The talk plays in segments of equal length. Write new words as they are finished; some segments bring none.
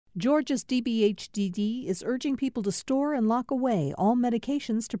Georgia's DBHDD is urging people to store and lock away all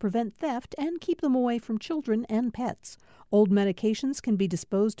medications to prevent theft and keep them away from children and pets. Old medications can be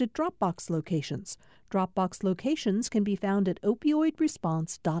disposed at Dropbox locations. Dropbox locations can be found at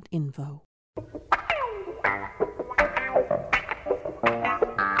opioidresponse.info.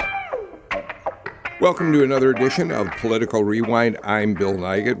 Welcome to another edition of Political Rewind. I'm Bill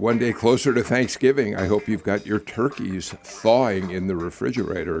Nigut. One day closer to Thanksgiving. I hope you've got your turkeys thawing in the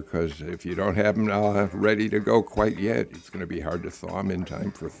refrigerator, because if you don't have them ready to go quite yet, it's going to be hard to thaw them in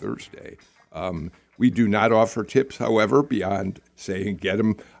time for Thursday. We do not offer tips, however, beyond saying get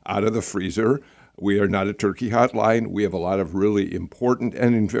them out of the freezer. We are not a turkey hotline. We have a lot of really important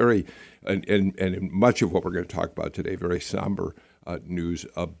and in much of what we're going to talk about today, very somber news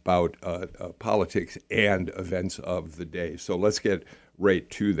about politics and events of the day. So let's get right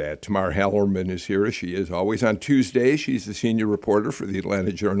to that. Tamar Hallerman is here, as she is always on Tuesdays. She's the senior reporter for the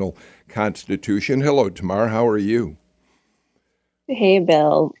Atlanta Journal-Constitution. Hello, Tamar. How are you? Hey,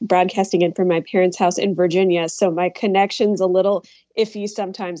 Bill. Broadcasting in from my parents' house in Virginia, so my connection's a little iffy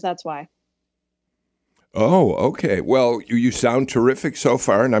sometimes. That's why. Oh, okay. Well, you sound terrific so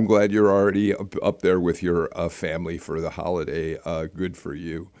far, and I'm glad you're already up there with your family for the holiday. Good for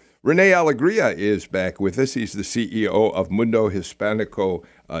you. Rene Alegria is back with us. He's the CEO of Mundo Hispanico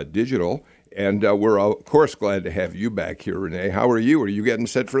Digital, and we're, of course, glad to have you back here, Rene. How are you? Are you getting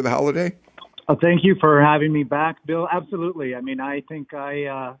set for the holiday? Oh, thank you for having me back, Bill. Absolutely. I mean, I think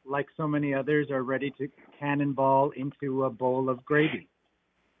I, like so many others, are ready to cannonball into a bowl of gravy.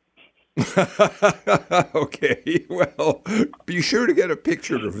 Okay, well, be sure to get a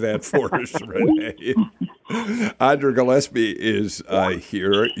picture of that for us, Renee. Andra Gillespie is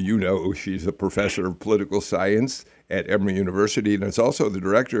here. You know, she's a professor of political science at Emory University and is also the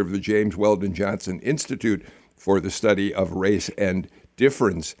director of the James Weldon Johnson Institute for the Study of Race and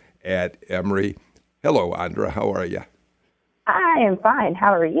Difference at Emory. Hello, Andra. How are you? I am fine.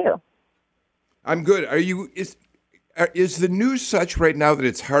 How are you? I'm good. Is the news such right now that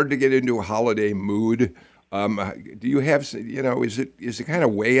it's hard to get into a holiday mood? Do you have, is it kind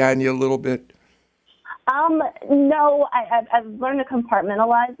of weigh on you a little bit? No, I've learned to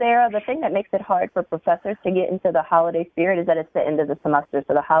compartmentalize there. The thing that makes it hard for professors to get into the holiday spirit is that it's the end of the semester,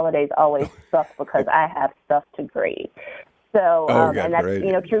 so the holidays always suck because I have stuff to grade. So, and that's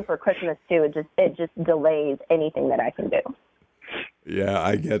great. True for Christmas too. It just delays anything that I can do. Yeah,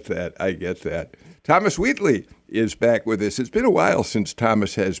 I get that. Thomas Wheatley is back with us. It's been a while since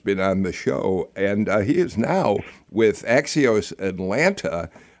Thomas has been on the show, and he is now with Axios Atlanta,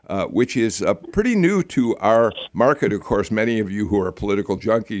 which is pretty new to our market. Of course, many of you who are political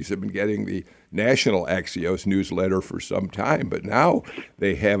junkies have been getting the national Axios newsletter for some time, but now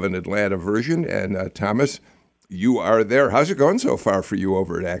they have an Atlanta version, and Thomas, you are there. How's it going so far for you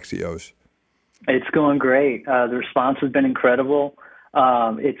over at Axios? It's going great. The response has been incredible.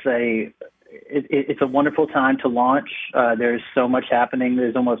 It's a wonderful time to launch. There's so much happening.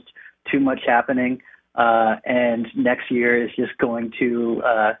 There's almost too much happening. And next year is just going to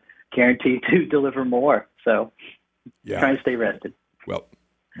guarantee to deliver more. So trying to stay rested.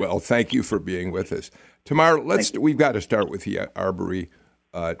 Well, thank you for being with us. Tamar, we've got to start with the Arbery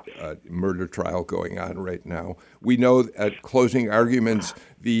murder trial going on right now. We know at closing arguments,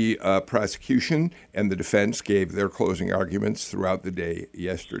 the prosecution and the defense gave their closing arguments throughout the day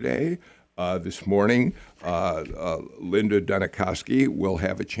yesterday. This morning, Linda Dunikoski will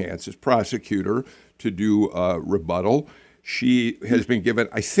have a chance as prosecutor to do rebuttal. She has been given,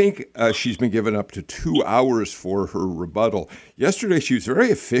 she's been given up to 2 hours for her rebuttal. Yesterday, she was very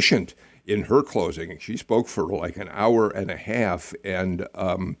efficient in her closing. She spoke for like an hour and a half and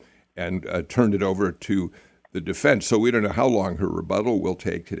turned it over to the defense. So we don't know how long her rebuttal will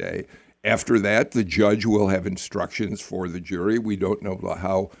take today. After that, the judge will have instructions for the jury. We don't know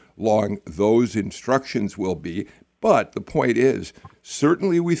how long those instructions will be. But the point is,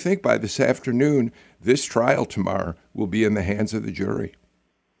 certainly we think by this afternoon, this trial tomorrow will be in the hands of the jury.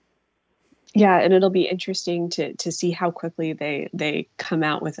 Yeah, and it'll be interesting to see how quickly they come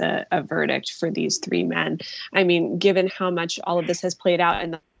out with a verdict for these three men. I mean, given how much all of this has played out in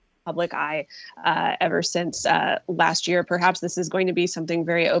the public eye ever since last year, perhaps this is going to be something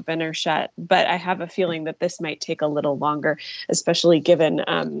very open or shut. But I have a feeling that this might take a little longer, especially given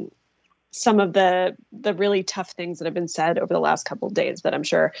some of the really tough things that have been said over the last couple of days that I'm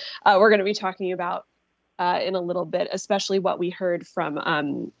sure we're going to be talking about in a little bit, especially what we heard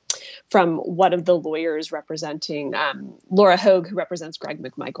from one of the lawyers representing Laura Hogue, who represents Greg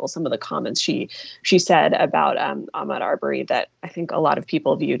McMichael, some of the comments she said about Ahmaud Arbery that I think a lot of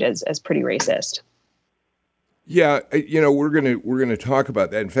people viewed as pretty racist. Yeah, we're gonna talk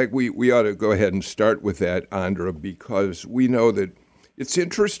about that. In fact, we ought to go ahead and start with that, Andra, because we know that it's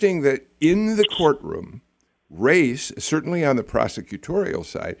interesting that in the courtroom, race, certainly on the prosecutorial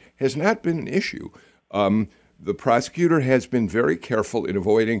side, has not been an issue. The prosecutor has been very careful in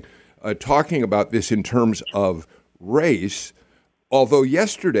avoiding talking about this in terms of race, although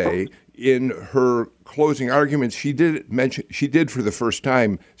yesterday in her closing arguments, she did for the first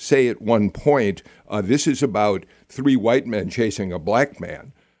time say at one point, this is about three white men chasing a black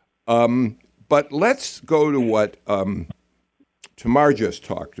man. But let's go to what Tamar just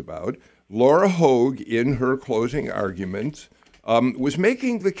talked about. Laura Hogue, in her closing arguments, was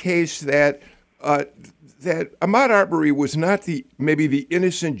making the case that Ahmaud Arbery was not maybe the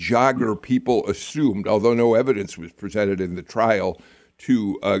innocent jogger people assumed, although no evidence was presented in the trial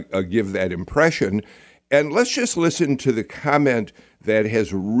to give that impression. And let's just listen to the comment that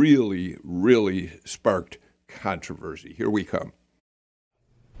has really, really sparked controversy. Here we come.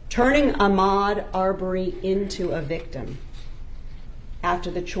 Turning Ahmaud Arbery into a victim after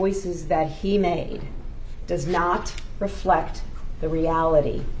the choices that he made does not reflect the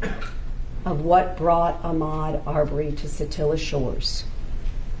reality of what brought Ahmaud Arbery to Satilla Shores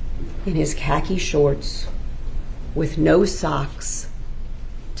in his khaki shorts with no socks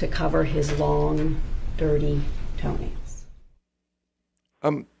to cover his long, dirty toenails.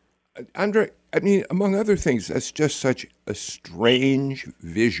 Andre, I mean, among other things, that's just such a strange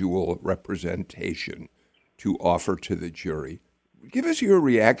visual representation to offer to the jury. Give us your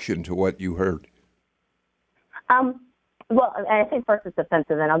reaction to what you heard. Well, I think first it's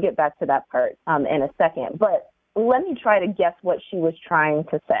offensive, and I'll get back to that part in a second. But let me try to guess what she was trying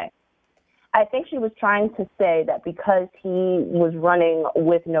to say. I think she was trying to say that because he was running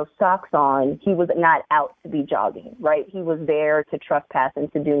with no socks on, he was not out to be jogging, right? He was there to trespass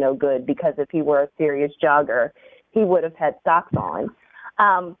and to do no good, because if he were a serious jogger, he would have had socks on.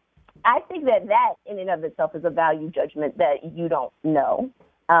 I think that in and of itself is a value judgment that you don't know.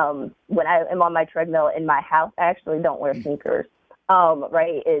 When I am on my treadmill in my house, I actually don't wear sneakers,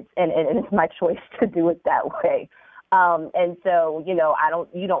 right? And it's my choice to do it that way. And so, you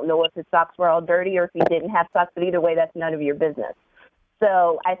don't know if his socks were all dirty or if he didn't have socks, but either way, that's none of your business.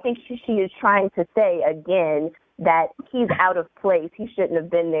 So I think she is trying to say, again, that he's out of place. He shouldn't have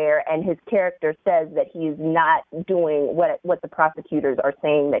been there. And his character says that he is not doing what the prosecutors are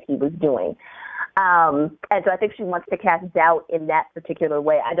saying that he was doing. And so I think she wants to cast doubt in that particular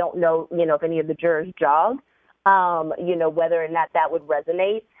way. I don't know, if any of the jurors jogged, whether or not that would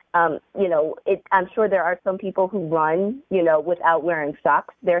resonate. I'm sure there are some people who run, without wearing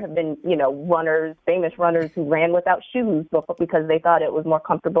socks. There have been, famous runners who ran without shoes because they thought it was more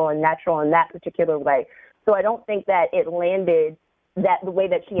comfortable and natural in that particular way. So I don't think that it landed the way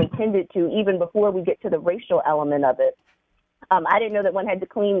that she intended to, even before we get to the racial element of it. I didn't know that one had to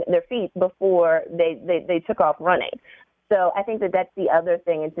clean their feet before they took off running. So I think that that's the other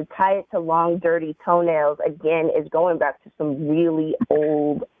thing. And to tie it to long, dirty toenails, again, is going back to some really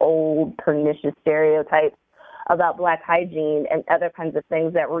old, pernicious stereotypes about Black hygiene and other kinds of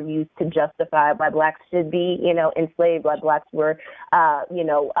things that were used to justify why Blacks should be, enslaved, why Blacks were,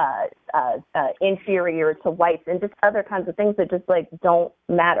 inferior to whites, and just other kinds of things that just, don't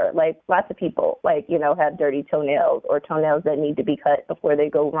matter. Lots of people, have dirty toenails or toenails that need to be cut before they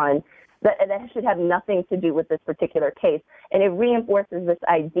go run. That should have nothing to do with this particular case. And it reinforces this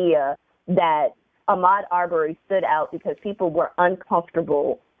idea that Ahmaud Arbery stood out because people were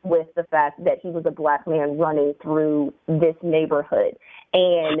uncomfortable with the fact that he was a Black man running through this neighborhood.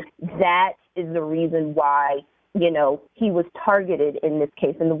 And that is the reason why, he was targeted in this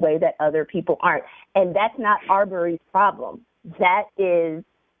case in the way that other people aren't. And that's not Arbery's problem. That is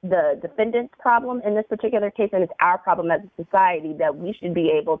the defendant's problem in this particular case, and it's our problem as a society that we should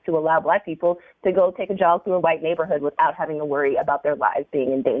be able to allow Black people to go take a jog through a white neighborhood without having to worry about their lives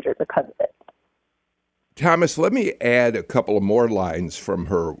being in danger because of it. Thomas, let me add a couple of more lines from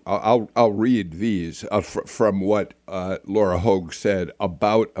her. I'll read these from what Laura Hogue said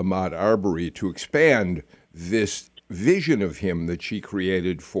about Ahmaud Arbery to expand this vision of him that she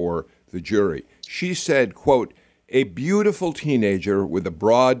created for the jury. She said, quote, "A beautiful teenager with a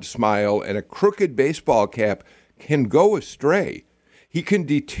broad smile and a crooked baseball cap can go astray. He can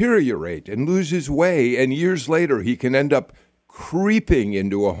deteriorate and lose his way, and years later he can end up creeping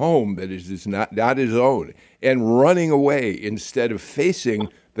into a home that is not his own and running away instead of facing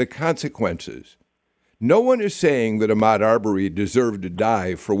the consequences. No one is saying that Ahmaud Arbery deserved to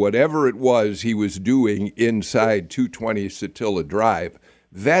die for whatever it was he was doing inside 220 Satilla Drive.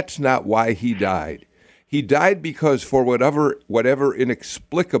 That's not why he died. He died because for whatever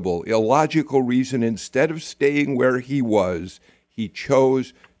inexplicable, illogical reason, instead of staying where he was, he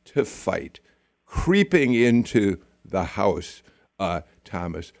chose to fight, creeping into the house,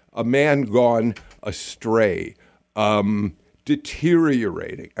 Thomas, a man gone astray,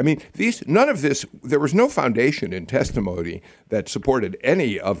 deteriorating. I mean, none of this, there was no foundation in testimony that supported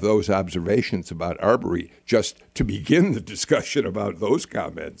any of those observations about Arbery, just to begin the discussion about those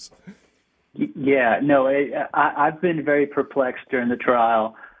comments. Yeah, no, I've been very perplexed during the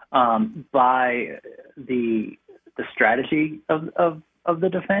trial by the strategy of the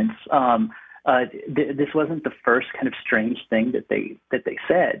defense. This wasn't the first kind of strange thing that they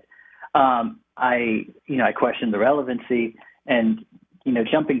said. I questioned the relevancy, and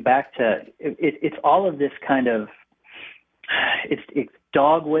jumping back to it's all of this kind of it's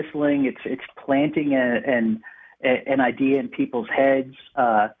dog whistling. It's planting an idea in people's heads.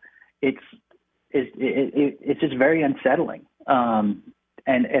 It's just very unsettling.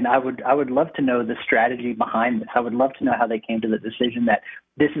 And I would love to know the strategy behind this. I would love to know how they came to the decision that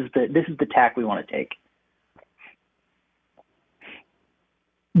this is the tack we want to take.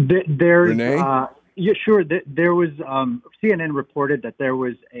 Renee? Yeah, sure. There was CNN reported that there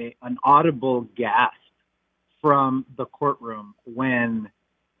was an audible gasp from the courtroom when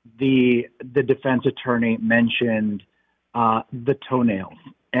the defense attorney mentioned the toenails,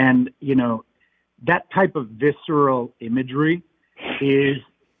 and that type of visceral imagery is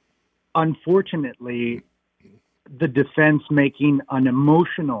unfortunately the defense making an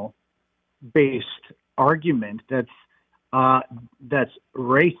emotional based argument that's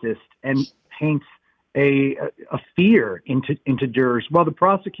racist and paints a fear into jurors, while the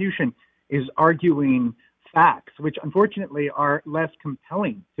prosecution is arguing facts, which unfortunately are less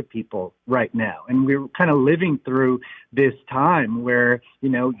compelling to people right now. And we're kind of living through this time where,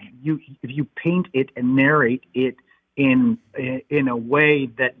 if you paint it and narrate it in a way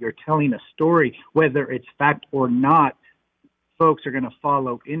that you're telling a story, whether it's fact or not, folks are going to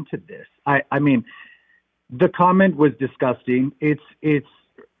follow into this. I mean, the comment was disgusting.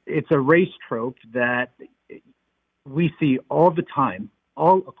 It's a race trope that we see all the time,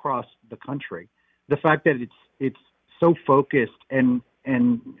 all across the country. The fact that it's so focused and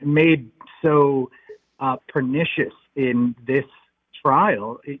made so pernicious in this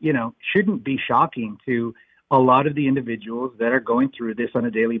trial, shouldn't be shocking to a lot of the individuals that are going through this on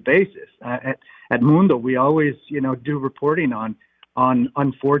a daily basis. At Mundo, we always, do reporting on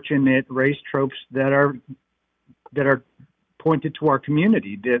unfortunate race tropes that are pointed to our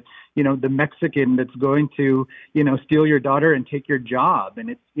community. The Mexican that's going to, steal your daughter and take your job. And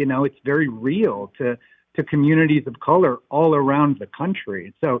it's very real to communities of color all around the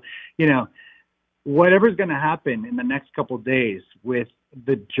country. So, whatever's going to happen in the next couple of days with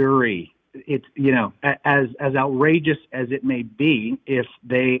the jury, it's, as outrageous as it may be, if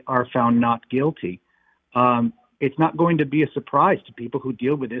they are found not guilty, it's not going to be a surprise to people who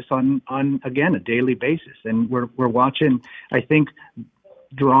deal with this on again, a daily basis. And we're watching, I think,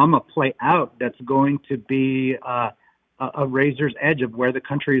 drama play out that's going to be a razor's edge of where the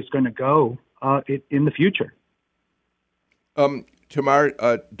country is going to go in the future. Tamar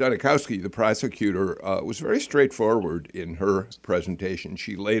Dunikowski, the prosecutor, was very straightforward in her presentation.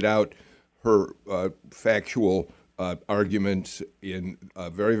 She laid out her factual arguments in a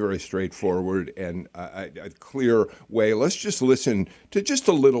very, very straightforward and a clear way. Let's just listen to just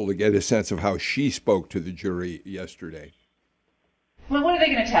a little to get a sense of how she spoke to the jury yesterday. Well, what are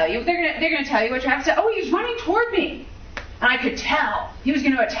they going to tell you? They're going to tell you what Travis said. Oh, he was running toward me, and I could tell he was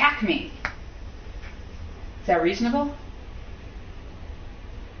going to attack me. Is that reasonable?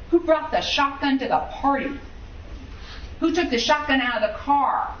 Who brought the shotgun to the party? Who took the shotgun out of the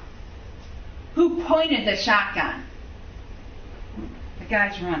car? Who pointed the shotgun? The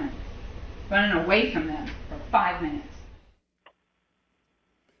guy's running away from them for 5 minutes.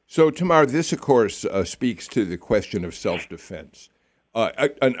 So, Tamar, this, of course, speaks to the question of self-defense,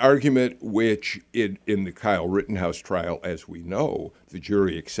 an argument which, in the Kyle Rittenhouse trial, as we know, the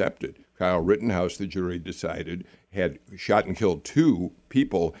jury accepted. Kyle Rittenhouse, the jury decided, had shot and killed 2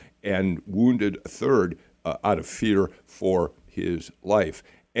 people and wounded a third out of fear for his life.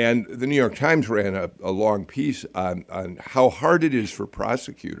 And the New York Times ran a long piece on how hard it is for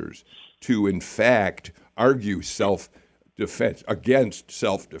prosecutors to, in fact, argue self-defense, against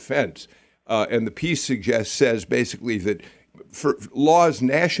self-defense. And the piece says basically that for laws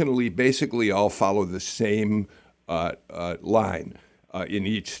nationally basically all follow the same line in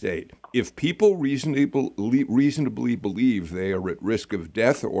each state. If people reasonably believe they are at risk of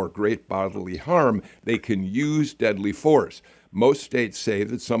death or great bodily harm, they can use deadly force. Most states say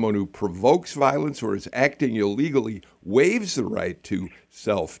that someone who provokes violence or is acting illegally waives the right to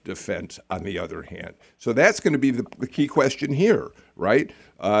self-defense, on the other hand. So that's going to be the key question here, right?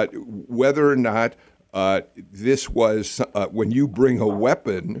 Whether or not this was, when you bring a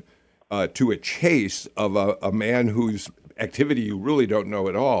weapon to a chase of a man whose activity you really don't know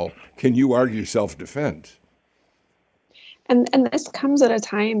at all, can you argue self-defense? And this comes at a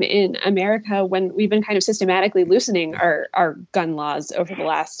time in America when we've been kind of systematically loosening our gun laws over the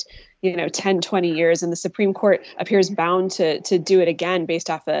last 10, 20 years. And the Supreme Court appears bound to do it again based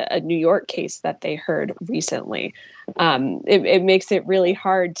off a New York case that they heard recently. It makes it really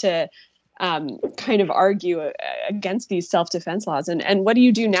hard to kind of argue against these self-defense laws. And what do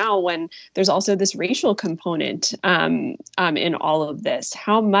you do now when there's also this racial component in all of this?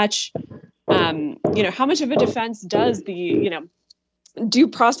 How much of a defense does do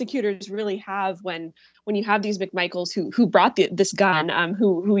prosecutors really have when you have these McMichaels who brought this gun,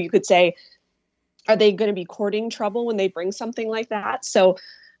 who you could say, are they going to be courting trouble when they bring something like that? So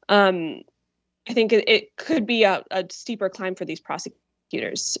I think it could be a steeper climb for these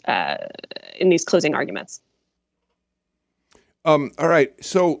prosecutors in these closing arguments. All right,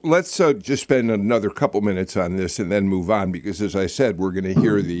 so let's just spend another couple minutes on this and then move on, because as I said, we're going to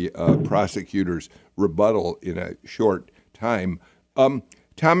hear the prosecutor's rebuttal in a short time.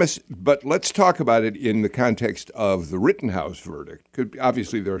 Thomas, but let's talk about it in the context of the Rittenhouse verdict.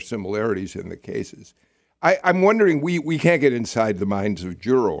 Obviously, there are similarities in the cases. I'm wondering, we can't get inside the minds of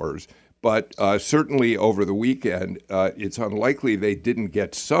jurors, but certainly over the weekend, it's unlikely they didn't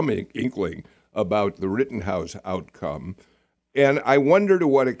get some inkling about the Rittenhouse outcome. And I wonder to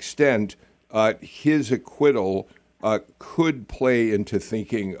what extent his acquittal could play into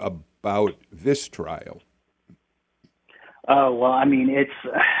thinking about this trial. Oh well, I mean,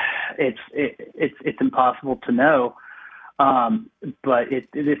 it's impossible to know, but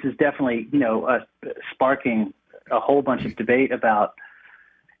this is definitely sparking a whole bunch of debate about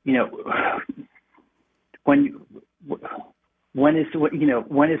when is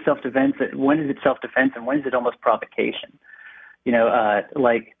self-defense, when is it self-defense, and when is it almost provocation?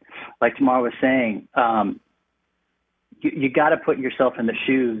 Like Tamar was saying, you got to put yourself in the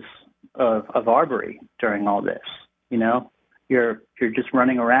shoes of Arbery during all this. You're just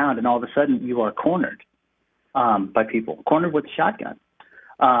running around, and all of a sudden you are cornered by people, cornered with a shotgun,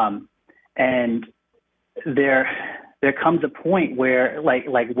 and there comes a point where like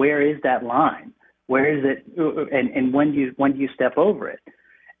where is that line? Where is it? And when do you step over it?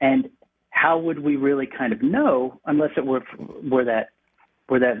 And how would we really kind of know unless it were for that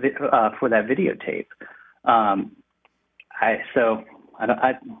videotape? I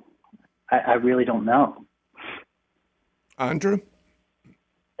really don't know. Andra?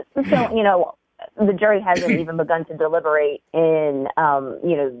 So, the jury hasn't even begun to deliberate in,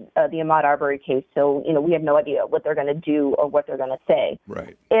 the Ahmaud Arbery case. So, we have no idea what they're going to do or what they're going to say.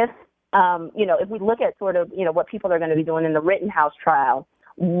 Right. If we look at sort of, what people are going to be doing in the Rittenhouse trial,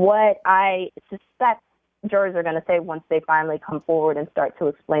 what I suspect jurors are going to say once they finally come forward and start to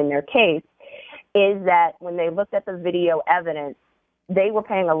explain their case is that when they looked at the video evidence, they were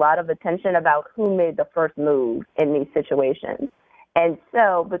paying a lot of attention about who made the first move in these situations. And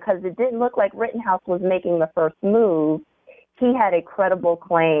so, because it didn't look like Rittenhouse was making the first move, he had a credible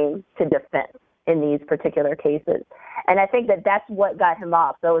claim to defense in these particular cases. And I think that that's what got him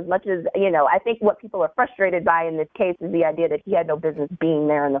off. So as much as, I think what people are frustrated by in this case is the idea that he had no business being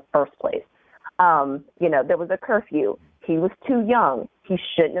there in the first place. There was a curfew. He was too young. He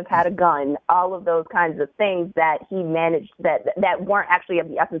shouldn't have had a gun. All of those kinds of things that he managed that weren't actually of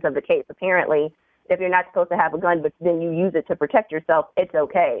the essence of the case. Apparently, if you're not supposed to have a gun, but then you use it to protect yourself, it's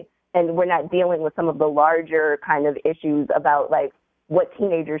okay. And we're not dealing with some of the larger kind of issues about like what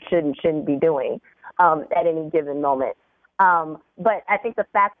teenagers should and shouldn't be doing at any given moment. But I think the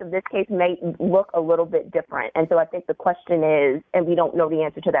facts of this case may look a little bit different. And so I think the question is, and we don't know the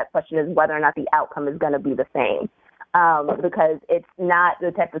answer to that question, is whether or not the outcome is going to be the same. Because it's not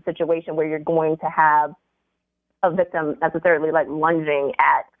the type of situation where you're going to have a victim necessarily like lunging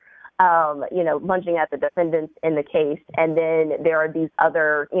at the defendants in the case. And then there are these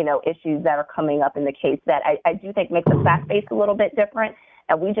other, issues that are coming up in the case that I do think make the fact base a little bit different.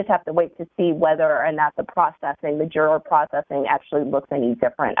 And we just have to wait to see whether or not the juror processing actually looks any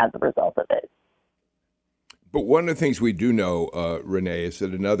different as a result of it. But one of the things we do know, Renee, is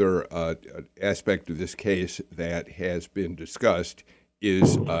that another aspect of this case that has been discussed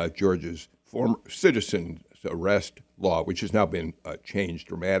is Georgia's former citizen's arrest law, which has now been changed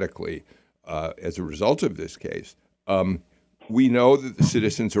dramatically as a result of this case. We know that the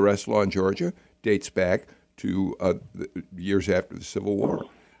citizen's arrest law in Georgia dates back to the years after the Civil War.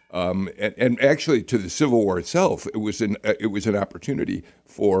 And actually, to the Civil War itself, it was an opportunity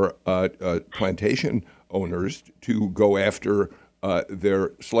for plantation owners to go after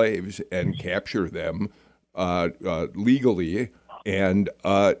their slaves and capture them legally, and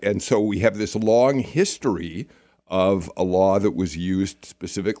so we have this long history of a law that was used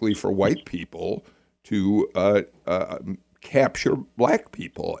specifically for white people to capture black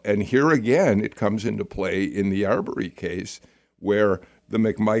people. And here again, it comes into play in the Arbery case, where the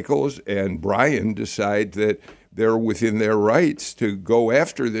McMichaels and Bryan decide that they're within their rights to go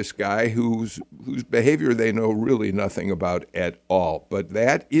after this guy whose behavior they know really nothing about at all. But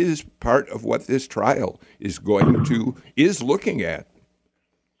that is part of what this trial is looking at.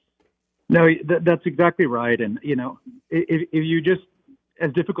 No, that's exactly right. And, if you just,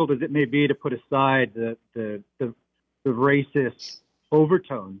 as difficult as it may be to put aside the racist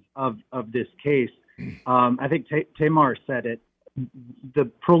overtones of this case, I think Tamar said it, the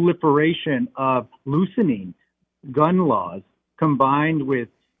proliferation of loosening gun laws combined with,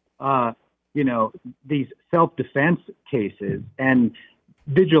 these self-defense cases and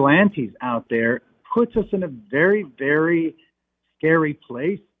vigilantes out there puts us in a very, very scary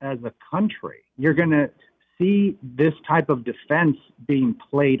place as a country. You're going to see this type of defense being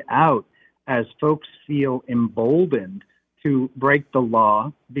played out as folks feel emboldened to break the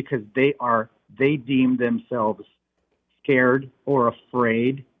law because they deem themselves scared or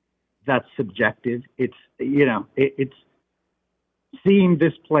afraid. That's subjective. It's it's seeing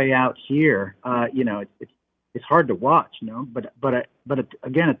this play out here. It's hard to watch, But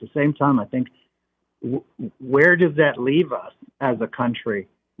again, at the same time, I think where does that leave us as a country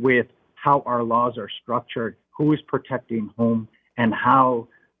with how our laws are structured, who is protecting whom, and how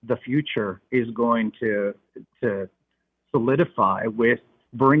the future is going to solidify with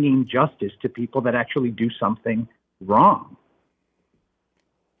bringing justice to people that actually do something wrong?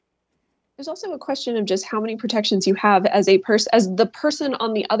 There's also a question of just how many protections you have as the person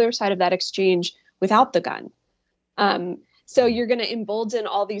on the other side of that exchange without the gun. So you're going to embolden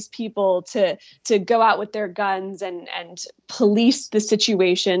all these people to go out with their guns and police the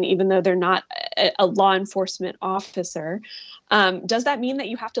situation, even though they're not a law enforcement officer. Does that mean that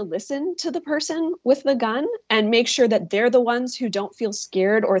you have to listen to the person with the gun and make sure that they're the ones who don't feel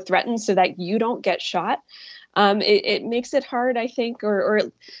scared or threatened so that you don't get shot? It makes it hard, I think, or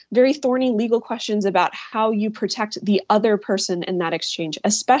very thorny legal questions about how you protect the other person in that exchange,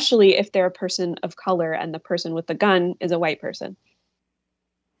 especially if they're a person of color and the person with the gun is a white person.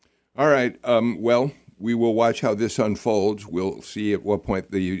 All right. Well, we will watch how this unfolds. We'll see at what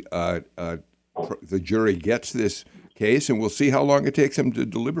point the jury gets this case, and we'll see how long it takes them to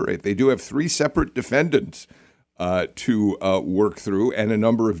deliberate. They do have 3 separate defendants to work through and a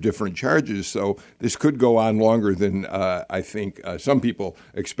number of different charges. So this could go on longer than I think some people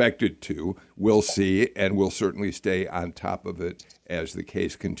expected to. We'll see, and we'll certainly stay on top of it as the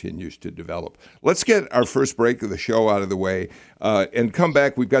case continues to develop. Let's get our first break of the show out of the way and come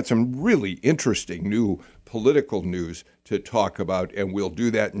back. We've got some really interesting new political news to talk about, and we'll do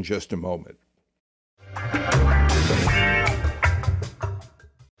that in just a moment.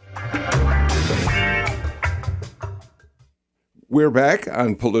 We're back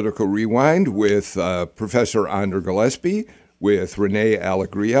on Political Rewind with Professor Andra Gillespie, with Renee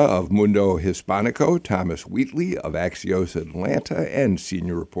Alegria of Mundo Hispanico, Thomas Wheatley of Axios Atlanta, and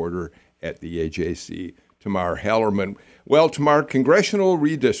senior reporter at the AJC, Tamar Hallerman. Well, Tamar, congressional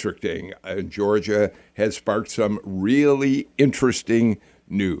redistricting in Georgia has sparked some really interesting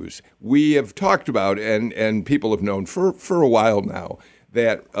news. We have talked about, and people have known for a while now,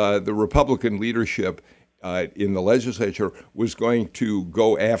 that the Republican leadership in the legislature was going to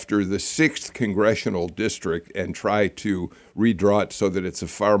go after the 6th congressional district and try to redraw it so that it's a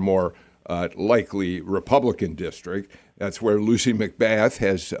far more likely Republican district. That's where Lucy McBath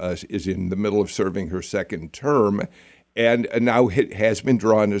is in the middle of serving her 2nd term, and now it has been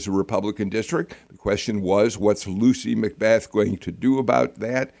drawn as a Republican district. The question was, what's Lucy McBath going to do about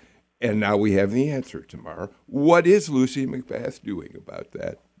that? And now we have the answer, Tamar. What is Lucy McBath doing about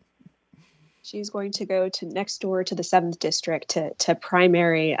that? She's going to go to next door to the 7th district to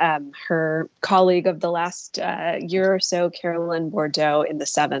primary her colleague of the last year or so, Carolyn Bourdeaux, in the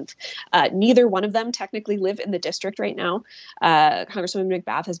 7th. Neither one of them technically live in the district right now. Congresswoman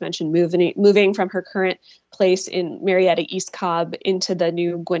McBath has mentioned moving from her current place in Marietta East Cobb into the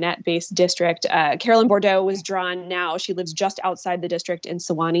new Gwinnett-based district. Carolyn Bourdeaux was drawn now. She lives just outside the district in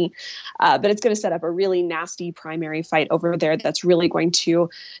Sewanee, but it's going to set up a really nasty primary fight over there that's really going to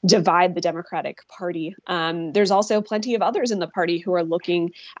divide the Democratic Party. There's also plenty of others in the party who are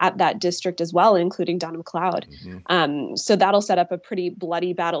looking at that district as well, including Donna McLeod. So that'll set up a pretty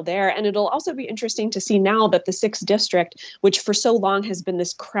bloody battle there. And it'll also be interesting to see now that the 6th district, which for so long has been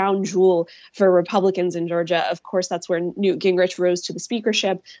this crown jewel for Republicans in Georgia, of course, that's where Newt Gingrich rose to the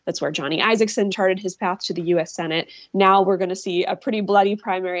speakership. That's where Johnny Isakson charted his path to the U.S. Senate. Now we're going to see a pretty bloody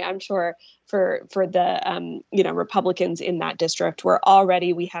primary, I'm sure, for the Republicans in that district, where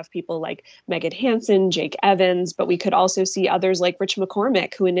already we have people like Megan Hansen, Jake Evans, but we could also see others like Rich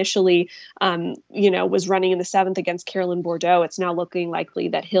McCormick, who initially, was running in the 7th against Carolyn Bourdeaux. It's now looking likely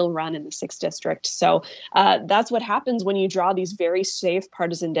that he'll run in the 6th district. So that's what happens when you draw these very safe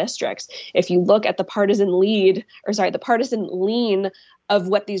partisan districts. If you look at the partisan lean of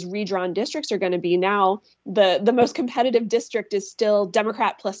what these redrawn districts are going to be now, the most competitive district is still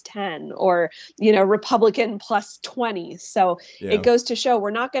Democrat plus 10 or, Republican plus 20. So It goes to show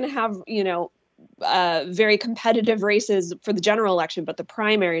we're not going to have, very competitive races for the general election, but the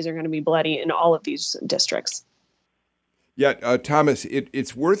primaries are going to be bloody in all of these districts. Yeah, Thomas,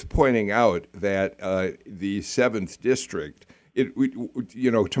 it's worth pointing out that the 7th district,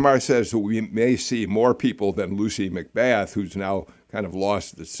 Tamar says that we may see more people than Lucy McBath, who's now kind of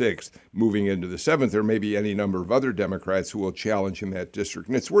lost the 6th, moving into the 7th. There may be any number of other Democrats who will challenge in that district.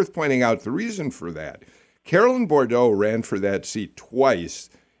 And it's worth pointing out the reason for that. Carolyn Bourdeaux ran for that seat twice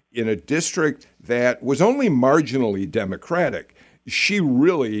in a district that was only marginally Democratic. She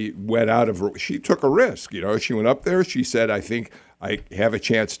really she took a risk. She went up there. She said, I think I have a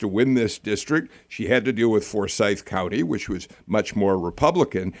chance to win this district. She had to deal with Forsyth County, which was much more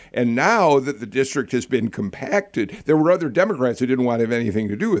Republican. And now that the district has been compacted, there were other Democrats who didn't want to have anything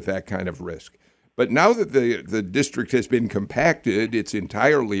to do with that kind of risk. But now that the district has been compacted, it's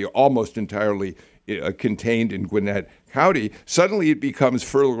almost entirely contained in Gwinnett County, suddenly it becomes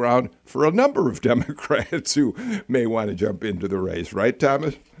fertile ground for a number of Democrats who may want to jump into the race. Right,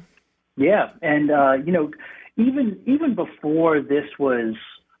 Thomas? Yeah. And, even before this was,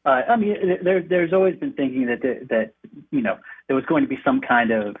 there's always been thinking that there was going to be some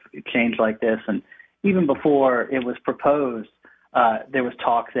kind of change like this. And even before it was proposed, there was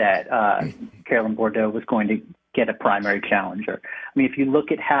talk that Carolyn Bourdeaux was going to get a primary challenger. If you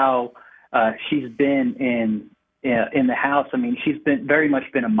look at how she's been in the House, she's been very much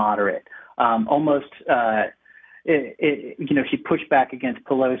been a moderate, she pushed back against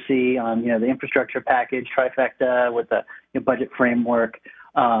Pelosi on, the infrastructure package, trifecta with the budget framework.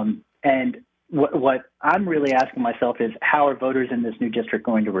 And what I'm really asking myself is, how are voters in this new district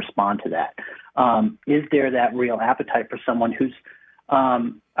going to respond to that? Is there that real appetite for someone who's,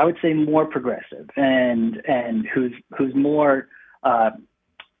 I would say, more progressive and who's more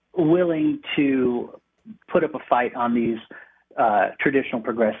willing to put up a fight on these traditional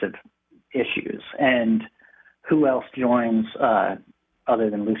progressive issues? And who else joins other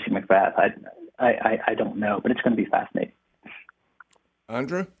than Lucy McBath? I don't know, but it's going to be fascinating.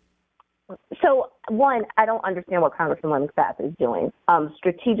 Andra? So, one, I don't understand what Congresswoman McBath is doing.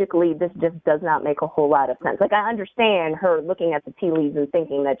 Strategically, this just does not make a whole lot of sense. I understand her looking at the tea leaves and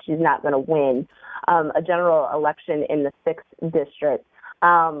thinking that she's not going to win a general election in the 6th district.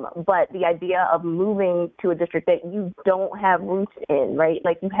 But the idea of moving to a district that you don't have roots in, right?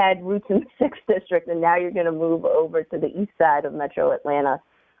 You had roots in the 6th district, and now you're going to move over to the east side of Metro Atlanta,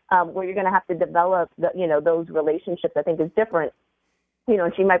 where you're going to have to develop those relationships, I think, is different.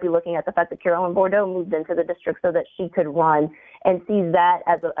 And she might be looking at the fact that Carolyn Bourdeaux moved into the district so that she could run, and sees that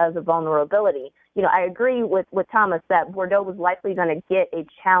as a vulnerability. I agree with Thomas that Bourdeaux was likely going to get a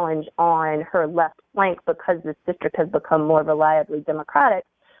challenge on her left flank because this district has become more reliably Democratic.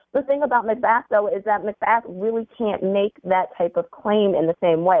 The thing about McBath, though, is that McBath really can't make that type of claim in the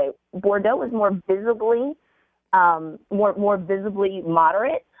same way. Bourdeaux is more visibly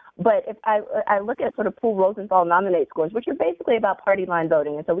moderate. But if I look at sort of Poul Rosenthal nominate scores, which are basically about party line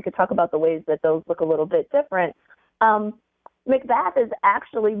voting, and so we could talk about the ways that those look a little bit different, McBath is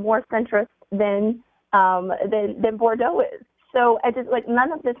actually more centrist than Bourdeaux is. So I just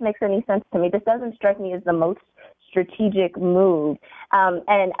none of this makes any sense to me. This doesn't strike me as the most strategic move.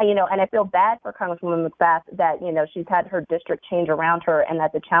 And I feel bad for Congresswoman McBath that, she's had her district change around her and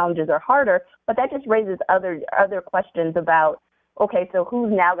that the challenges are harder, but that just raises other questions about, okay, so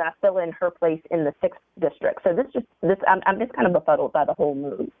who's now going to fill in her place in the 6th district? So I'm just kind of befuddled by the whole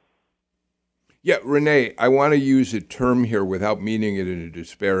move. Yeah, Renee, I want to use a term here without meaning it in a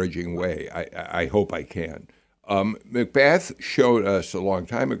disparaging way. I hope I can. McBath showed us a long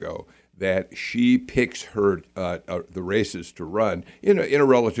time ago that she picks her the races to run in a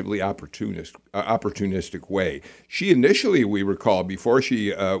relatively opportunistic way. She initially, we recall, before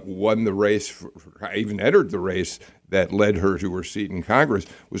she won the race, even entered the race that led her to her seat in Congress,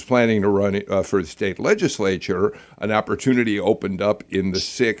 was planning to run for the state legislature. An opportunity opened up in the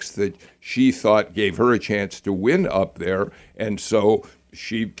 6th that she thought gave her a chance to win up there, and so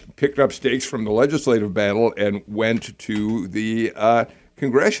she picked up stakes from the legislative battle and went to the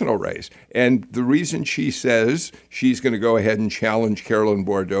congressional race. And the reason she says she's going to go ahead and challenge Carolyn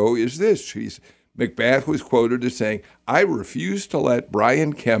Bourdeaux is this. McBath was quoted as saying, "I refuse to let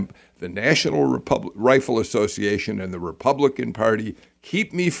Brian Kemp, the National Rifle Association, and the Republican Party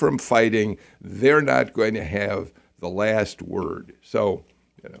keep me from fighting. They're not going to have the last word." So,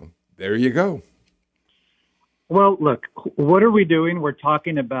 there you go. Well, look, what are we doing? We're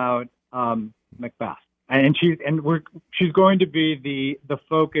talking about McBath. And she's going to be the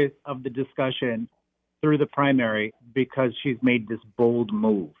focus of the discussion through the primary because she's made this bold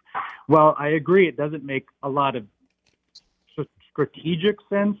move. Well, I agree it doesn't make a lot of strategic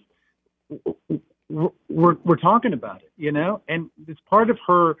sense. We're talking about it, and it's part of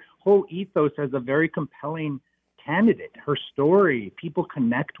her whole ethos as a very compelling candidate. Her story, people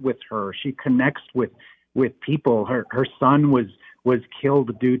connect with her. She connects with people. Her son was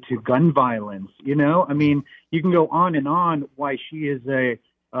killed due to gun violence. I mean, you can go on and on why she is a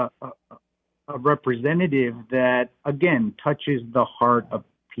representative that, again, touches the heart of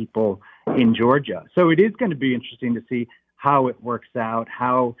people in Georgia. So it is going to be interesting to see how it works out,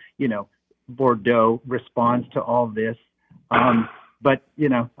 how, Bourdeaux responds to all this. But,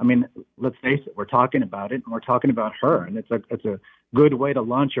 I mean, let's face it, we're talking about it and we're talking about her, and it's a good way to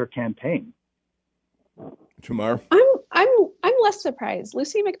launch her campaign. Tamar? I'm less surprised.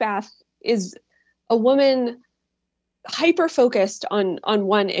 Lucy McBath is a woman hyper focused on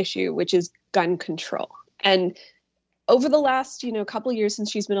one issue, which is gun control. And over the last, couple of years since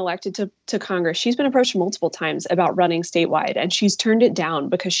she's been elected to Congress, she's been approached multiple times about running statewide, and she's turned it down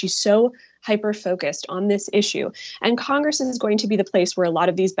because she's so hyper-focused on this issue. And Congress is going to be the place where a lot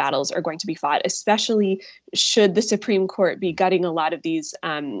of these battles are going to be fought, especially should the Supreme Court be gutting a lot of these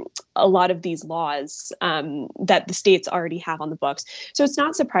laws that the states already have on the books. So it's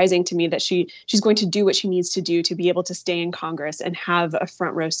not surprising to me that she's going to do what she needs to do to be able to stay in Congress and have a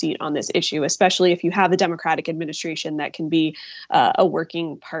front row seat on this issue, especially if you have a Democratic administration that can be a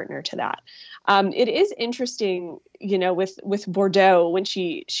working partner to that. It is interesting, with Bourdeaux when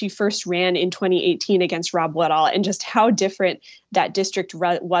she first ran in 2018 against Rob Woodall, and just how different that district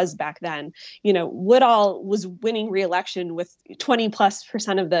was back then. Woodall was winning re-election with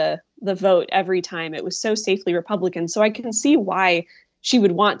 20+% of the vote every time. It was so safely Republican. So I can see why she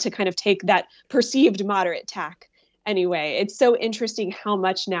would want to kind of take that perceived moderate tack. Anyway, it's so interesting how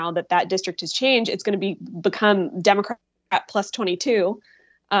much now that district has changed. It's going to become Democrat plus 22.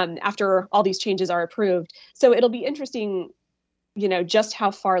 After all these changes are approved. So it'll be interesting, just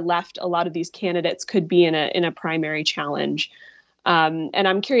how far left a lot of these candidates could be in a primary challenge. And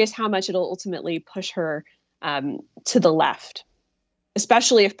I'm curious how much it'll ultimately push her to the left,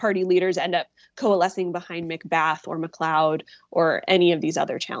 especially if party leaders end up coalescing behind McBath or McLeod or any of these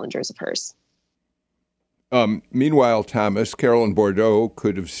other challengers of hers. Meanwhile, Thomas, Carolyn Bourdeaux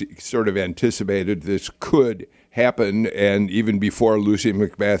could have sort of anticipated this could happen, and even before Lucy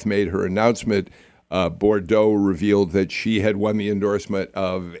McBath made her announcement, Bourdeaux revealed that she had won the endorsement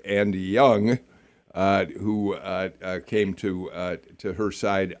of Andy Young, who came to her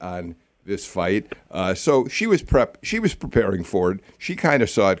side on this fight. So she was preparing for it. She kind of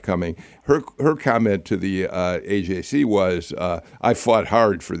saw it coming. Her comment to the AJC was, "I fought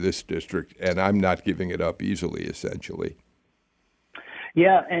hard for this district, and I'm not giving it up easily." Essentially.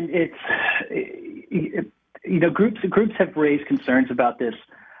 Yeah, and it's groups have raised concerns about this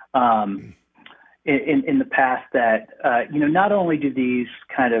in the past. That not only do these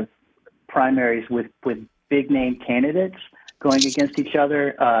kind of primaries with big name candidates going against each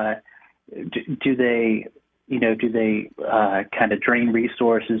other. Do they kind of drain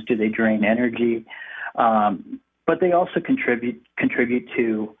resources? Do they drain energy? But they also contribute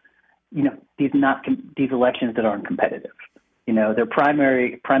to, these elections that aren't competitive. They're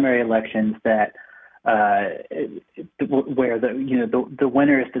primary elections that where the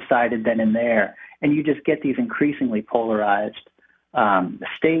winner is decided then and there, and you just get these increasingly polarized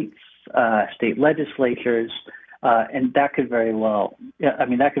states, state legislatures. And that could very well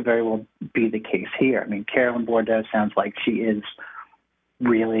be the case here. I mean, Carolyn Bourdeaux sounds like she is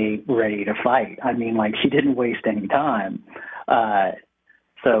really ready to fight. I mean, like, she didn't waste any time.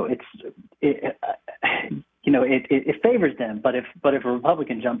 So it favors them. But if a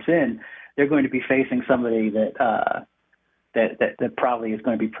Republican jumps in, they're going to be facing somebody that probably is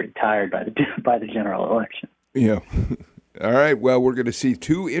going to be pretty tired by the general election. Yeah. All right. Well, we're going to see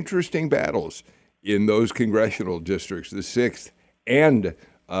two interesting battles in those congressional districts, the 6th and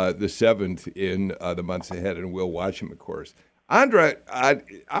the 7th in the months ahead, and we'll watch them, of course. Andra,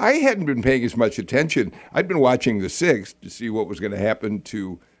 I hadn't been paying as much attention. I'd been watching the 6th to see what was going to happen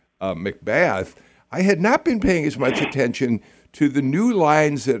to McBath. I had not been paying as much attention to the new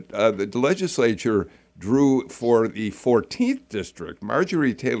lines that the legislature drew for the 14th district,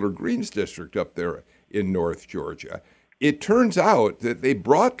 Marjorie Taylor Greene's district up there in North Georgia. It turns out that they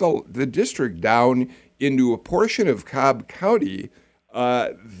brought the district down into a portion of Cobb County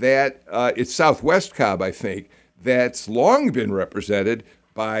that it's Southwest Cobb, I think, that's long been represented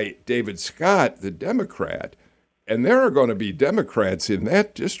by David Scott, the Democrat. And there are going to be Democrats in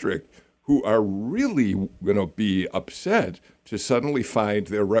that district who are really going to be upset to suddenly find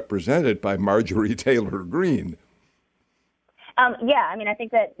they're represented by Marjorie Taylor Greene. Yeah, I mean, I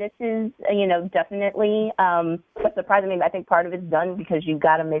think that this is, definitely what's surprising me. I think part of it's done because you've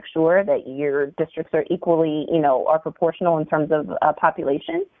got to make sure that your districts are equally, are proportional in terms of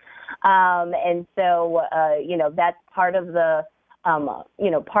population. And so, that's part of the,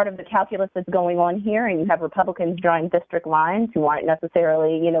 part of the calculus that's going on here. And you have Republicans drawing district lines who aren't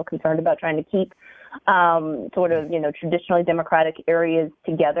necessarily, concerned about trying to keep traditionally Democratic areas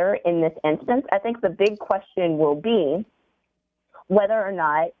together in this instance. I think the big question will be whether or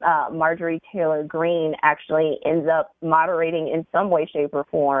not Marjorie Taylor Greene actually ends up moderating in some way, shape, or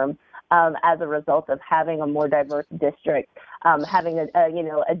form as a result of having a more diverse district, having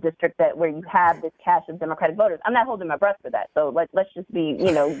a district that where you have this cache of Democratic voters. I'm not holding my breath for that. So let's just be,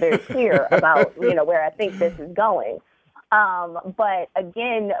 very clear about, where I think this is going. But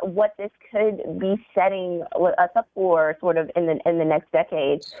again, what this could be setting us up for sort of in the next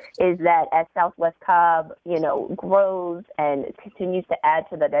decade is that as Southwest Cobb, grows and continues to add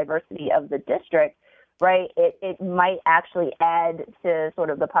to the diversity of the district, right, it might actually add to sort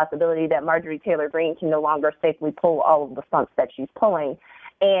of the possibility that Marjorie Taylor Greene can no longer safely pull all of the stunts that she's pulling.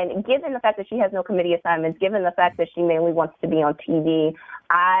 And given the fact that she has no committee assignments, given the fact that she mainly wants to be on TV,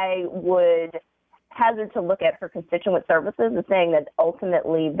 I would hazard to look at her constituent services and saying that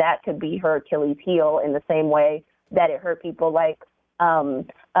ultimately that could be her Achilles heel in the same way that it hurt people like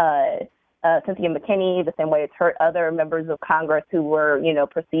Cynthia McKinney, the same way it's hurt other members of Congress who were,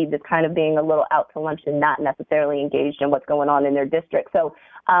 perceived as kind of being a little out to lunch and not necessarily engaged in what's going on in their district. So,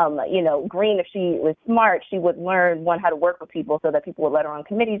 Greene, if she was smart, she would learn, one, how to work with people so that people would let her on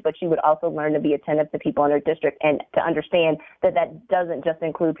committees, but she would also learn to be attentive to people in her district and to understand that that doesn't just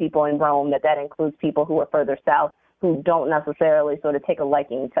include people in Rome, that includes people who are further south who don't necessarily sort of take a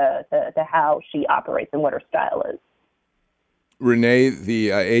liking to how she operates and what her style is. Renee, the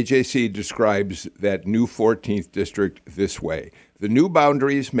AJC describes that new 14th district this way. The new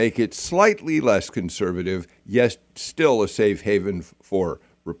boundaries make it slightly less conservative, yet still a safe haven for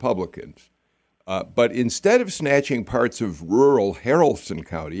Republicans. But instead of snatching parts of rural Haralson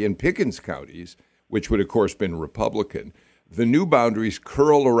County and Pickens counties, which would, of course, been Republican, the new boundaries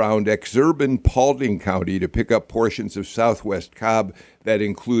curl around exurban Paulding County to pick up portions of Southwest Cobb that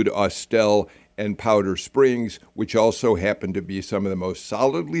include Austell and Powder Springs, which also happen to be some of the most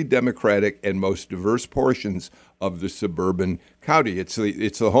solidly Democratic and most diverse portions of the suburban county. It's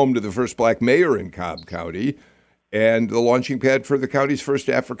the home to the first black mayor in Cobb County and the launching pad for the county's first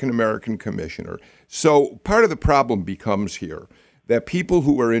African-American commissioner. So part of the problem becomes here that people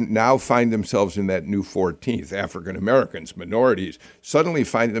who are now find themselves in that new 14th, African-Americans, minorities, suddenly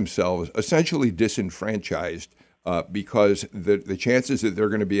find themselves essentially disenfranchised because the chances that they're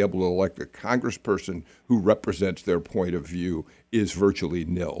going to be able to elect a congressperson who represents their point of view is virtually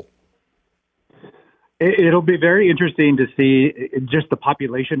nil. It'll be very interesting to see just the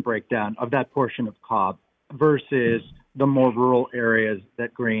population breakdown of that portion of Cobb versus the more rural areas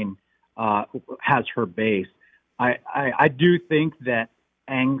that Greene has her base. I do think that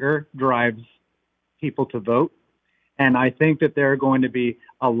anger drives people to vote, and I think that there are going to be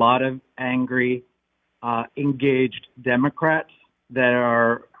a lot of angry engaged Democrats that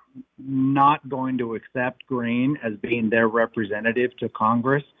are not going to accept Greene as being their representative to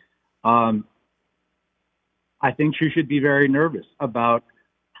Congress. I think she should be very nervous about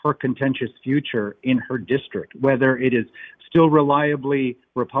her contentious future in her district, whether it is still reliably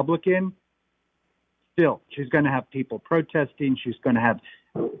Republican. Still, she's going to have people protesting. She's going to have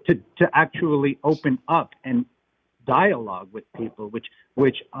to actually open up and dialogue with people,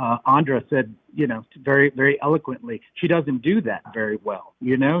 which Andra said, very, very eloquently. She doesn't do that very well,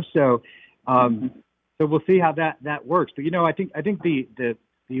 So, so we'll see how that works. But I think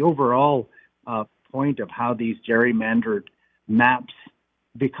the overall point of how these gerrymandered maps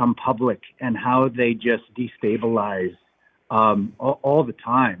become public and how they just destabilize all the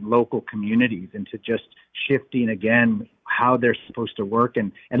time local communities into just shifting again how they're supposed to work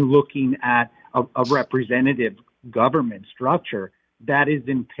and looking at a representative government structure that is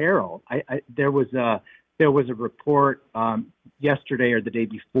in peril. There was a report yesterday or the day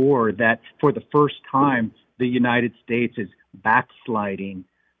before that for the first time the United States is backsliding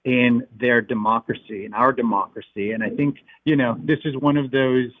in their democracy, in our democracy. And I think, this is one of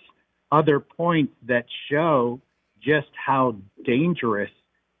those other points that show just how dangerous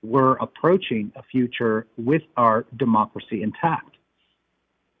we're approaching a future with our democracy intact.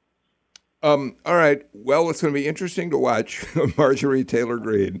 All right. Well, it's going to be interesting to watch Marjorie Taylor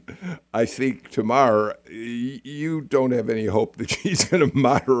Greene. I think, Tamar, you don't have any hope that she's going to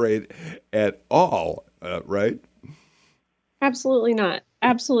moderate at all, right? Absolutely not.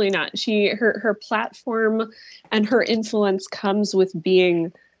 Absolutely not. Her platform and her influence comes with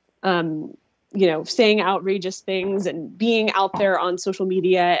being, saying outrageous things and being out there on social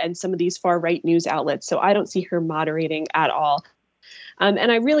media and some of these far right news outlets. So I don't see her moderating at all.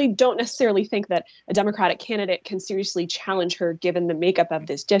 And I really don't necessarily think that a Democratic candidate can seriously challenge her given the makeup of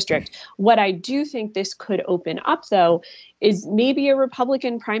this district. What I do think this could open up, though, is maybe a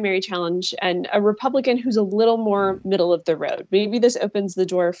Republican primary challenge and a Republican who's a little more middle of the road. Maybe this opens the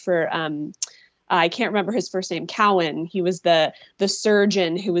door for I can't remember his first name, Cowan. He was the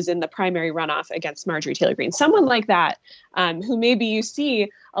surgeon who was in the primary runoff against Marjorie Taylor Greene. Someone like that, who maybe you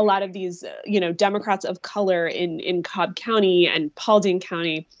see a lot of these, Democrats of color in Cobb County and Paulding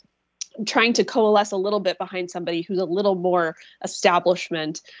County trying to coalesce a little bit behind somebody who's a little more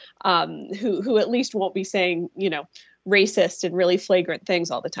establishment, who at least won't be saying, racist and really flagrant things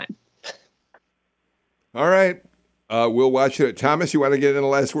all the time. All right. We'll watch it. Thomas, you want to get in the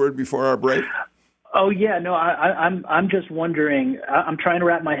last word before our break? Oh yeah, no, I'm just wondering. I'm trying to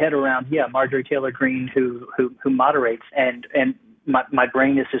wrap my head around. Yeah, Marjorie Taylor Greene, who moderates, and my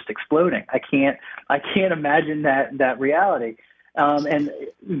brain is just exploding. I can't imagine that reality. And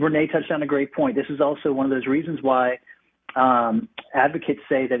Renee touched on a great point. This is also one of those reasons why advocates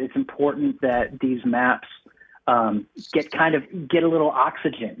say that it's important that these maps get a little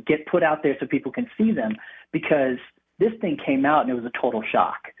oxygen, get put out there so people can see them, because this thing came out and it was a total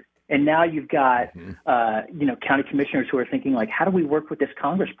shock. And now you've got, county commissioners who are thinking, like, how do we work with this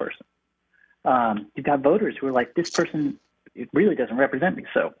congressperson? You've got voters who are like, this person, it really doesn't represent me.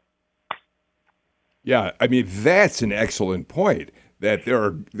 So, yeah, I mean, that's an excellent point, that there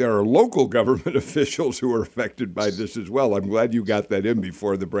are local government officials who are affected by this as well. I'm glad you got that in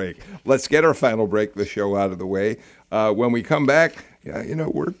before the break. Let's get our final break, the show, out of the way. When we come back,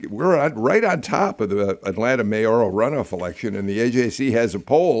 we're right on top of the Atlanta mayoral runoff election, and the AJC has a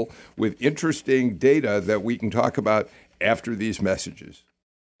poll with interesting data that we can talk about after these messages.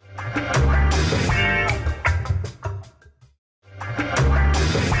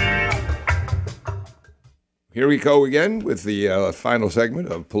 Here we go again with the final segment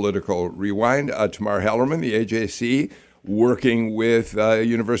of Political Rewind. Tamar Hallerman, the AJC, working with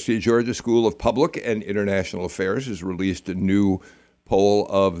University of Georgia School of Public and International Affairs, has released a new poll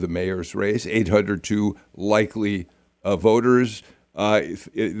of the mayor's race. 802 likely voters.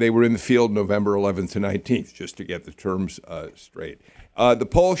 They were in the field November 11th to 19th, just to get the terms straight. The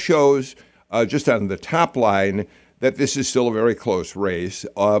poll shows, just on the top line, that this is still a very close race.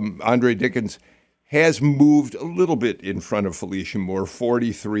 Andre Dickens has moved a little bit in front of Felicia Moore,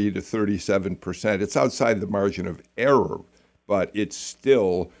 43 to 37%. It's outside the margin of error, but it's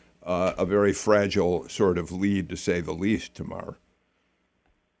still a very fragile sort of lead, to say the least, Tamar.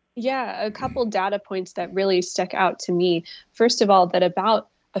 Yeah, a couple data points that really stuck out to me. First of all, that about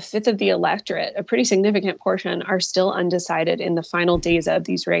a fifth of the electorate, a pretty significant portion, are still undecided in the final days of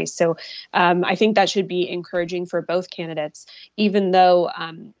these races. So I think that should be encouraging for both candidates, even though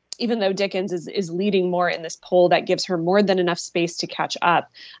Dickens is leading more in this poll. That gives her more than enough space to catch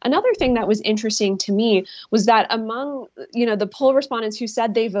up. Another thing that was interesting to me was that among, the poll respondents who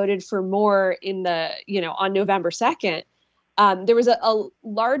said they voted for Moore on November 2nd, there was a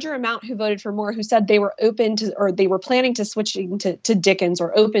larger amount who voted for Moore who said they were open to, or they were planning to switching to Dickens,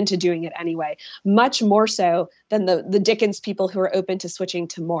 or open to doing it anyway, much more so than the Dickens people who are open to switching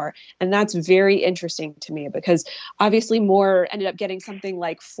to Moore. And that's very interesting to me, because obviously Moore ended up getting something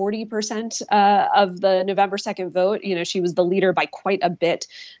like 40% of the November 2nd vote. She was the leader by quite a bit.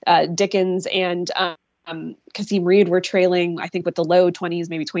 Dickens and Kasim Reed were trailing, I think, with the low 20s,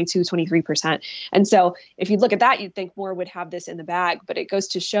 maybe 22, 23%. And so if you look at that, you'd think Moore would have this in the bag. But it goes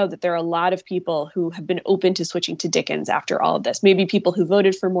to show that there are a lot of people who have been open to switching to Dickens after all of this. Maybe people who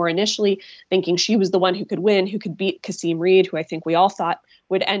voted for Moore initially, thinking she was the one who could win, who could beat Kasim Reed, who I think we all thought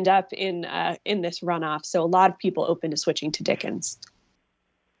would end up in this runoff. So a lot of people open to switching to Dickens.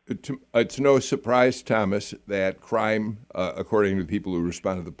 It's no surprise, Thomas, that crime, according to the people who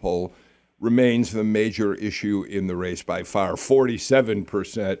responded to the poll, remains the major issue in the race by far.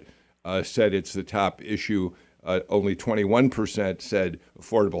 47% said it's the top issue. Only 21% said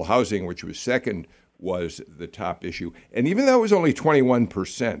affordable housing, which was second, was the top issue. And even though it was only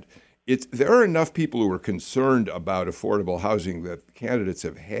 21%, there are enough people who are concerned about affordable housing that candidates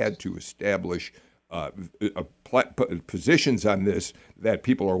have had to establish positions on this that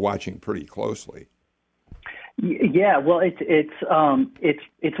people are watching pretty closely. Yeah, well,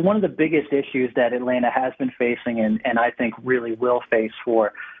 it's one of the biggest issues that Atlanta has been facing, and I think really will face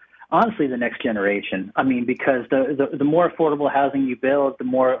for, honestly, the next generation. I mean, because the more affordable housing you build, the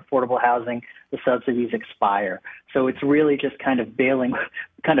more affordable housing the subsidies expire. So it's really just kind of bailing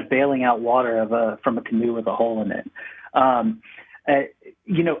out water from a canoe with a hole in it. And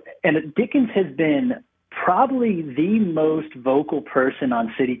Dickens has been probably the most vocal person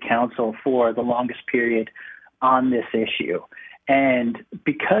on city council for the longest period on this issue. And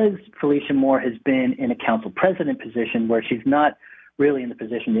because Felicia Moore has been in a council president position where she's not really in the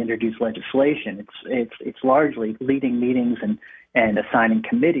position to introduce legislation, it's largely leading meetings and assigning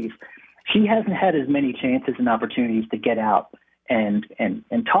committees, she hasn't had as many chances and opportunities to get out and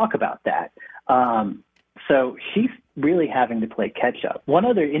talk about that. So she's really having to play catch up. One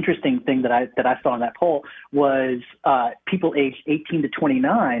other interesting thing that I saw in that poll was people aged 18 to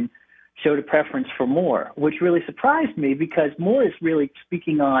 29 showed a preference for Moore, which really surprised me because Moore is really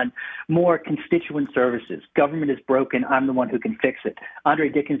speaking on more constituent services. Government is broken. I'm the one who can fix it. Andre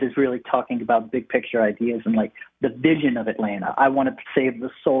Dickens is really talking about big picture ideas and like the vision of Atlanta. I want to save the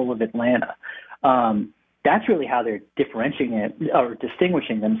soul of Atlanta. That's really how they're differentiating it or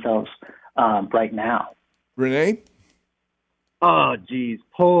distinguishing themselves right now. Renee? Oh, geez,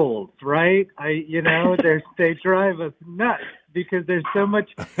 polls, right? They drive us nuts because there's so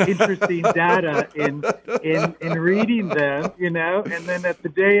much interesting data in reading them, and then at the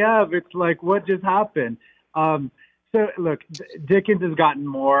day of, it's like, what just happened? So, look, Dickens has gotten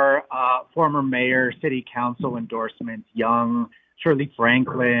more former mayor, city council endorsements, Young, Shirley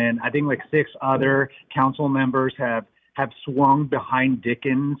Franklin, I think like 6 other council members have swung behind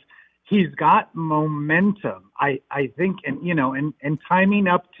Dickens. He's got momentum, I think, and timing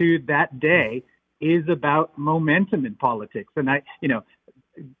up to that day is about momentum in politics. And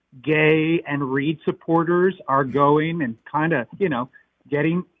Gay and Reed supporters are going and kind of,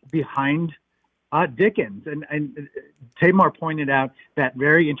 getting behind Dickens. And Tamar pointed out that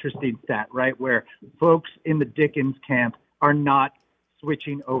very interesting stat, right, where folks in the Dickens camp are not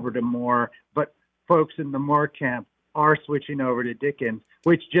switching over to Moore, but folks in the Moore camp are switching over to Dickens,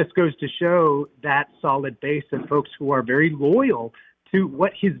 which just goes to show that solid base of folks who are very loyal to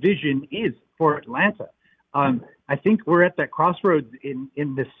what his vision is for Atlanta. I think we're at that crossroads in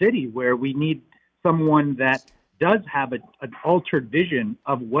the city where we need someone that does have an altered vision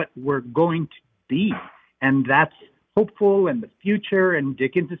of what we're going to be. And that's hopeful in the future. And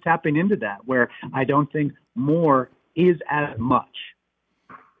Dickens is tapping into that, where I don't think Moore is as much.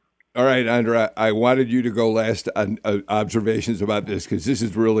 All right, Andra, I wanted you to go last on observations about this because this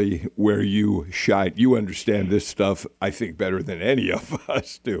is really where you shine. You understand this stuff, I think, better than any of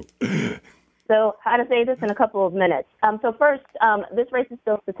us do. So how to say this in a couple of minutes. So first, this race is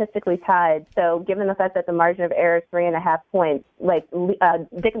still statistically tied. So given the fact that the margin of error is 3.5 points,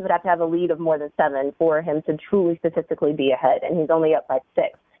 Dickens would have to have a lead of more than 7 for him to truly statistically be ahead, and he's only up by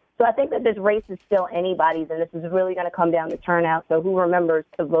 6. So I think that this race is still anybody's, and this is really going to come down to turnout. So who remembers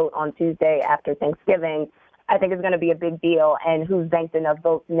to vote on Tuesday after Thanksgiving, I think is going to be a big deal. And who's banked enough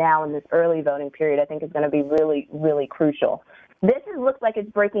votes now in this early voting period, I think is going to be really, really crucial. This looks like it's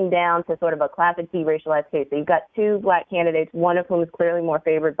breaking down to sort of a classic deracialized case. So you've got 2 black candidates, one of whom is clearly more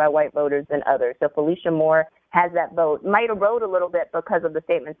favored by white voters than others. So Felicia Moore has that vote. Might erode a little bit because of the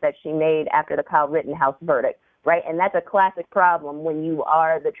statements that she made after the Kyle Rittenhouse verdict. Right. And that's a classic problem when you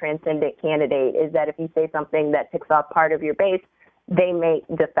are the transcendent candidate, is that if you say something that ticks off part of your base, they may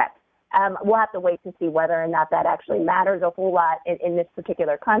defect. We'll have to wait to see whether or not that actually matters a whole lot in this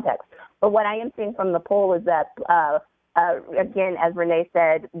particular context. But what I am seeing from the poll is that, again, as Renee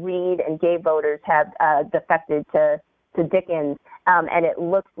said, Reed and gay voters have defected to Dickens. And it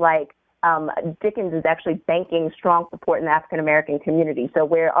looks like Dickens is actually banking strong support in the African-American community. So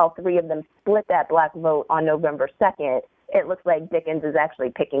where all three of them split that black vote on November 2nd, it looks like Dickens is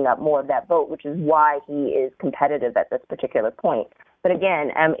actually picking up more of that vote, which is why he is competitive at this particular point. But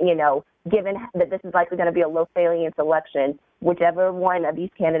again, given that this is likely going to be a low salience election, whichever one of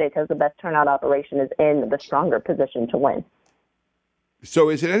these candidates has the best turnout operation is in the stronger position to win. So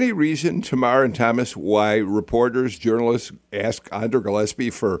is there any reason, Tamar and Thomas, why reporters, journalists ask Andra Gillespie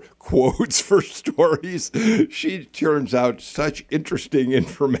for quotes for stories? She turns out such interesting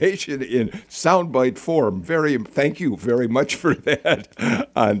information in soundbite form. Thank you very much for that,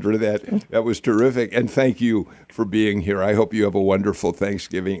 Andra. That was terrific. And thank you for being here. I hope you have a wonderful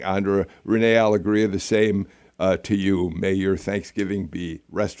Thanksgiving. Andra, Renee Alegria, the same to you. May your Thanksgiving be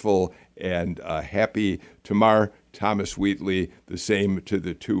restful and happy. Tamar, Thomas Wheatley, the same to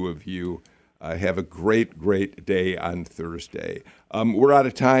the two of you. Have a great, great day on Thursday. We're out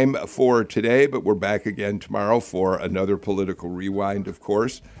of time for today, but we're back again tomorrow for another Political Rewind, of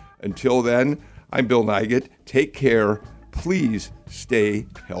course. Until then, I'm Bill Nigut. Take care. Please stay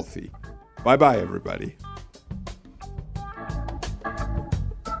healthy. Bye-bye, everybody.